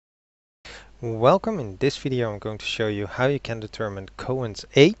Welcome. In this video I'm going to show you how you can determine Cohen's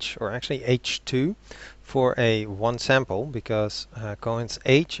H, or actually H2, for a one sample, because Cohen's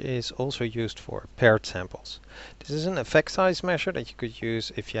H is also used for paired samples. This is an effect size measure that you could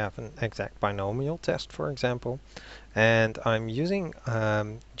use if you have an exact binomial test, for example. And I'm using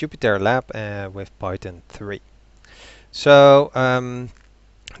Jupyter Lab with Python 3. So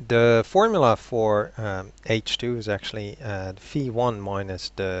the formula for H2 is actually phi1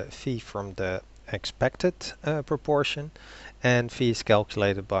 minus the phi from the expected proportion, and phi is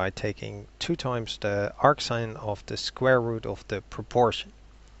calculated by taking 2 times the arcsine of the square root of the proportion.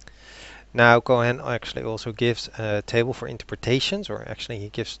 Now Cohen actually also gives a table for interpretations, or actually he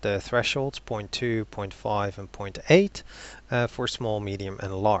gives the thresholds 0.2, 0.5 and 0.8 for small, medium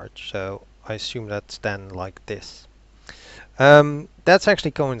and large. So I assume that's then like this. That's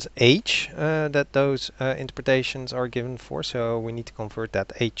actually Cohen's H that those interpretations are given for, so we need to convert that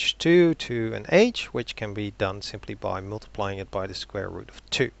H2 to an H, which can be done simply by multiplying it by the square root of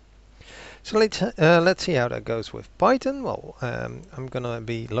 2. So let's see how that goes with Python. Well, I'm going to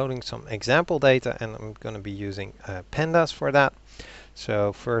be loading some example data, and I'm going to be using pandas for that.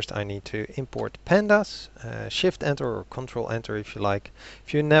 So first I need to import pandas, shift enter or control enter if you like.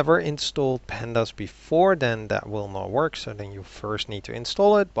 If you never installed pandas before, then that will not work. So then you first need to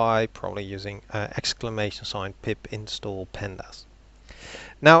install it by probably using exclamation sign pip install pandas.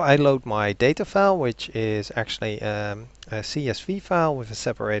 Now I load my data file, which is actually a CSV file with a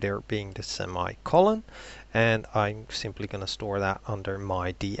separator being the semicolon, and I'm simply going to store that under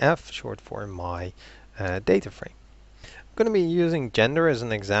my df, short for my data frame. I'm going to be using gender as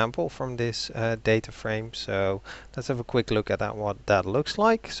an example from this data frame, so let's have a quick look at that, what that looks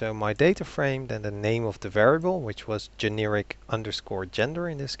like. So my data frame, then the name of the variable, which was generic underscore gender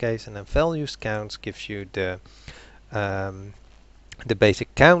in this case, and then values counts gives you the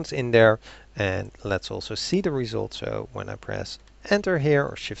basic counts in there. And let's also see the result. So when I press enter here,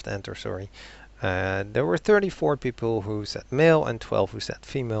 or shift enter, sorry, there were 34 people who said male and 12 who said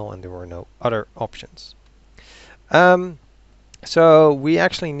female, and there were no other options. So we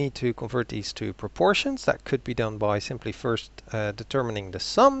actually need to convert these to proportions. That could be done by simply first determining the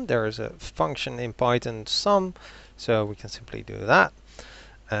sum. There is a function in Python, sum, so we can simply do that.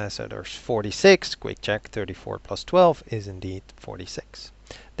 So there's 46, quick check, 34 plus 12 is indeed 46.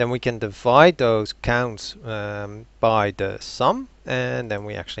 Then we can divide those counts by the sum, and then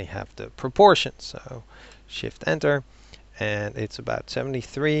we actually have the proportions. So shift enter, and it's about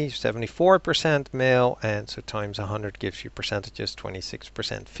 74% male, and so times 100 gives you percentages,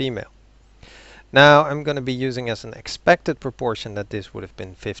 26% female. Now I'm going to be using as an expected proportion that this would have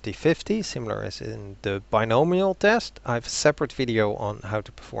been 50-50, similar as in the binomial test. I have a separate video on how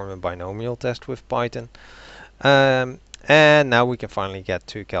to perform a binomial test with Python. And now we can finally get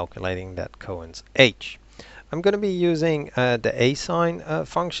to calculating that Cohen's H. I'm going to be using the asine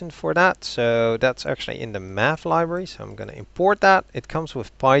function for that. So that's actually in the math library. So I'm going to import that. It comes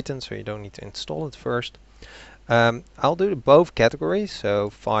with Python, so you don't need to install it first. I'll do both categories, so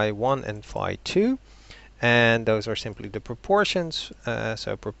phi1 and phi2, and those are simply the proportions,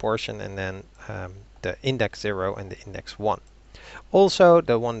 so proportion and then the index 0 and the index 1. Also,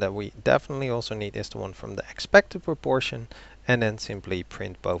 the one that we definitely also need is the one from the expected proportion, and then simply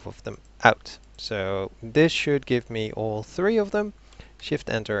print both of them out. So this should give me all three of them. Shift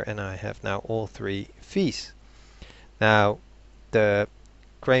enter, and I have now all three phis. Now the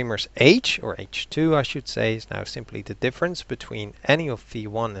Kramer's H, or H2 I should say, is now simply the difference between any of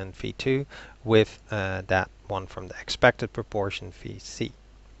phi1 and phi2 with that one from the expected proportion phi-c.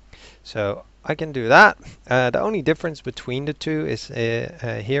 So I can do that. The only difference between the two is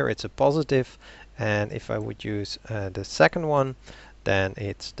here it's a positive, and if I would use the second one, then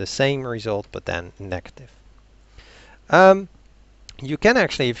it's the same result but then negative. You can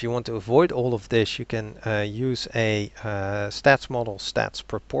actually, if you want to avoid all of this, you can use a statsmodel stats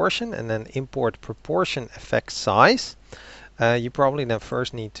proportion and then import proportion effect size. You probably then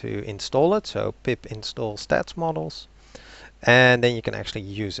first need to install it, so pip install statsmodels, and then you can actually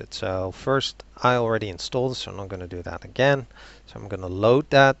use it. So first I already installed it, so I'm not going to do that again. So I'm going to load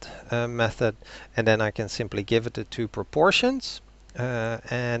that method, and then I can simply give it the two proportions.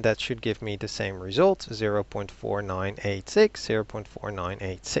 And that should give me the same result,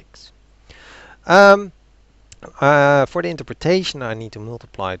 0.4986, 0.4986. For the interpretation, I need to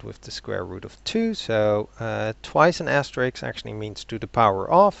multiply it with the square root of 2. So twice an asterisk actually means to the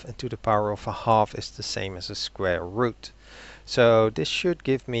power of, and to the power of a half is the same as a square root. So this should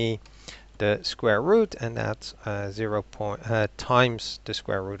give me the square root, and that's 0 times the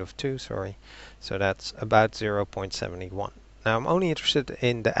square root of 2, sorry. So that's about 0.71. Now I'm only interested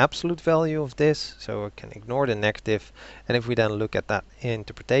in the absolute value of this, so I can ignore the negative. And if we then look at that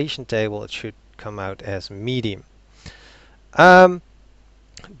interpretation table, it should come out as medium. So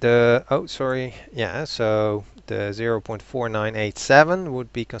the 0.4987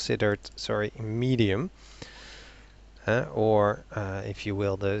 would be considered, medium, or if you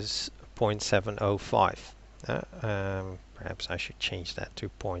will, this 0.705. Perhaps I should change that to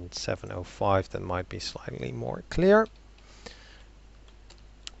 0.705. That might be slightly more clear.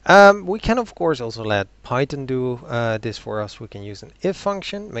 We can of course also let Python do this for us. We can use an if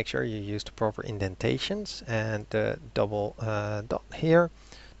function. Make sure you use the proper indentations and the double dot here.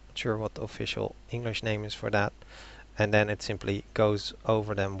 Not sure what the official English name is for that. And then it simply goes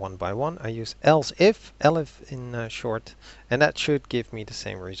over them one by one. I use else if, elif in short, and that should give me the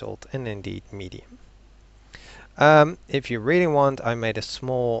same result, and indeed medium. If you really want, I made a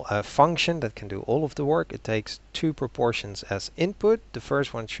small function that can do all of the work. It takes two proportions as input. The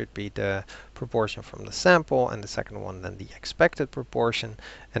first one should be the proportion from the sample, and the second one then the expected proportion.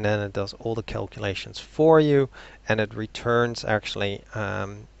 And then it does all the calculations for you, and it returns actually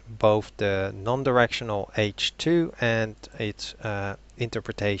both the non-directional H2 and its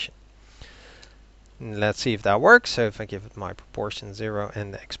interpretation. Let's see if that works. So if I give it my proportion 0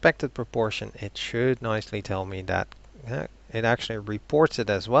 and the expected proportion, it should nicely tell me that it actually reports it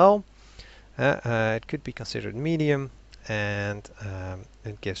as well. It could be considered medium, and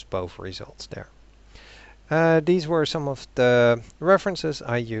it gives both results there. These were some of the references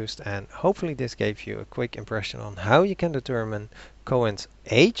I used, and hopefully this gave you a quick impression on how you can determine Cohen's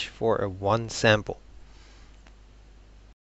age for a one sample.